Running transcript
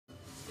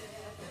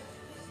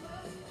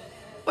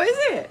What is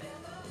it?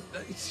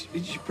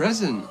 It's your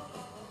present.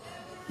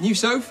 New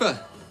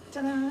sofa.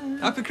 Ta-da.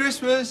 Happy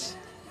Christmas.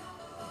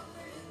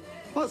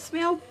 What's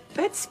my old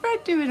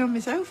bedspread doing on my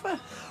sofa?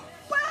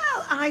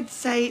 Well, I'd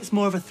say it's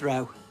more of a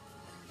throw.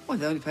 Well,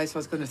 the only place I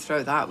was going to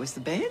throw that was the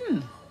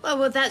bin.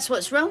 Well, that's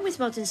what's wrong with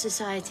modern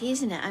society,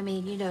 isn't it? I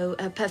mean, you know,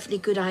 perfectly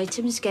good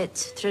items get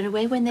thrown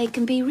away when they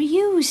can be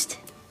reused.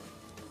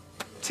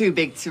 Too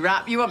big to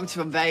wrap. You want me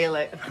to unveil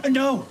it?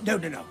 No.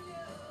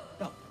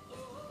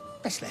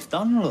 Best left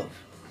on, love.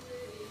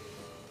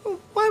 Well,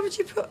 why would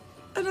you put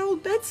an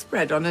old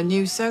bedspread on a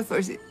new sofa?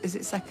 Is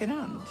it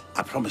second-hand?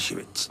 I promise you,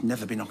 it's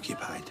never been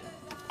occupied.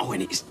 Oh,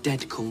 and it's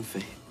dead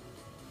comfy.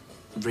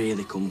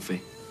 Really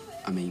comfy.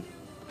 I mean...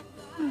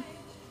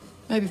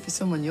 Maybe for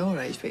someone your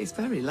age, but it's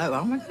very low.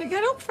 How am I going to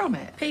get up from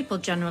it? People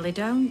generally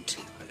don't.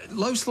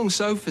 Low-slung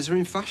sofas are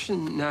in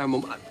fashion now,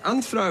 Mum.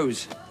 And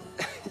throws.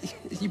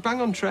 You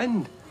bang on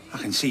trend. I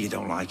can see you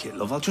don't like it,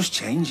 love. I'll just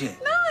change it.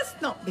 No,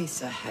 let's not be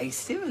so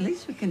hasty. At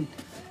least we can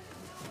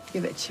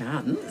give it a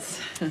chance.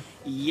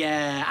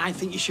 Yeah, I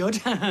think you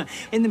should.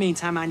 In the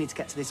meantime, I need to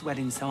get to this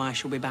wedding, so I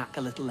shall be back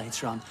a little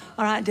later on.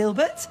 All right,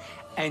 Dilbert,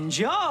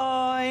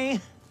 enjoy.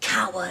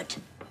 Coward.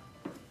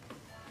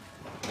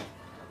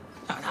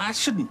 I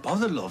shouldn't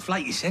bother, love.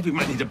 Like you said, we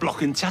might need a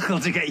block and tackle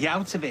to get you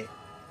out of it.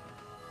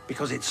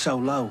 Because it's so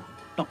low,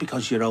 not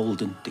because you're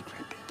old and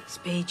decrepit.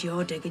 Speed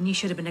you're digging. You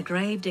should have been a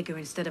grave digger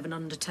instead of an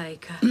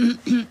undertaker. Woo!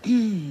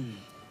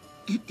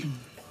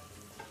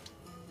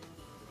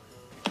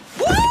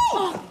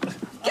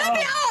 Get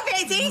me out of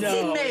it! It's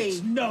eating me!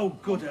 It's no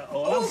good at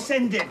all. I'll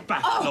send it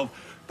back, love.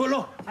 But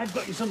look, I've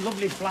got you some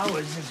lovely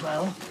flowers as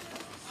well.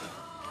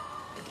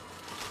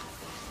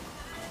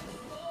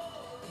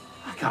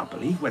 I can't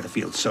believe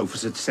Weatherfield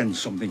Sofas would send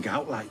something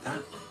out like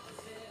that.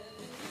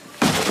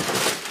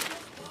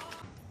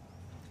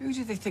 Who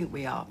do they think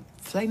we are?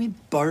 Flaming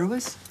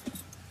borrowers?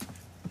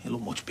 You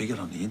look much bigger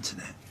on the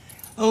internet.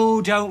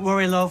 Oh, don't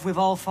worry, love. We've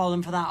all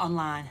fallen for that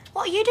online.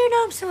 What are you doing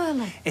home so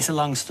early? It's a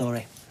long story.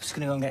 I'm just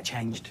going to go and get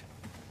changed.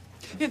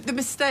 The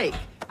mistake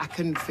I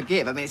can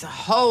forgive. I mean, it's a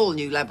whole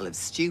new level of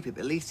stupid,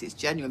 but at least it's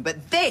genuine.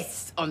 But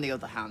this, on the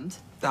other hand...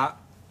 That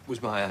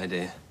was my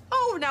idea.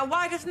 Oh, now,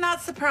 why doesn't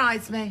that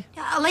surprise me?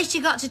 Yeah, at least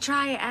you got to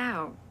try it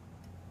out.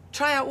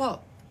 Try out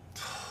what?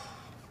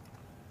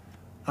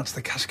 That's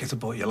the casket I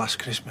bought you last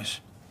Christmas.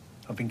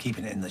 I've been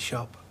keeping it in the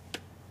shop.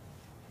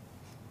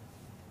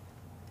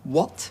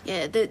 What?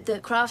 Yeah, the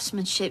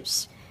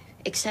craftsmanship's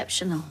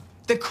exceptional.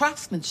 The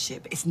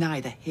craftsmanship is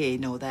neither here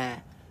nor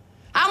there.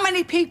 How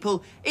many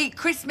people eat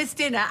Christmas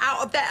dinner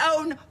out of their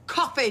own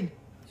coffin?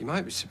 You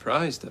might be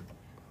surprised.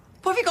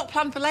 What have you got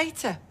planned for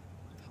later?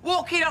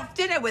 Walking off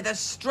dinner with a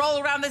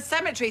stroll around the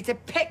cemetery to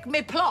pick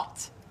me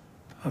plot?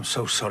 I'm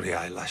so sorry,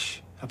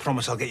 Eyelash. I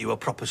promise I'll get you a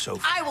proper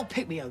sofa. I will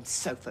pick my own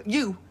sofa.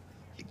 You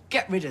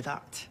get rid of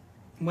that.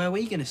 Where were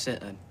you going to sit,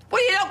 then?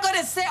 Well, you're not going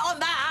to sit on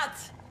that.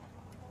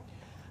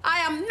 I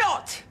am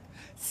not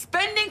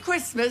spending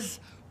Christmas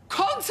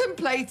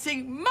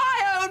contemplating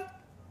my own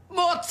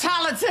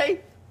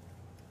mortality.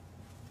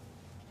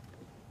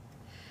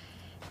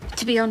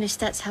 To be honest,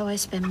 that's how I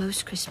spend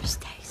most Christmas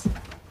days.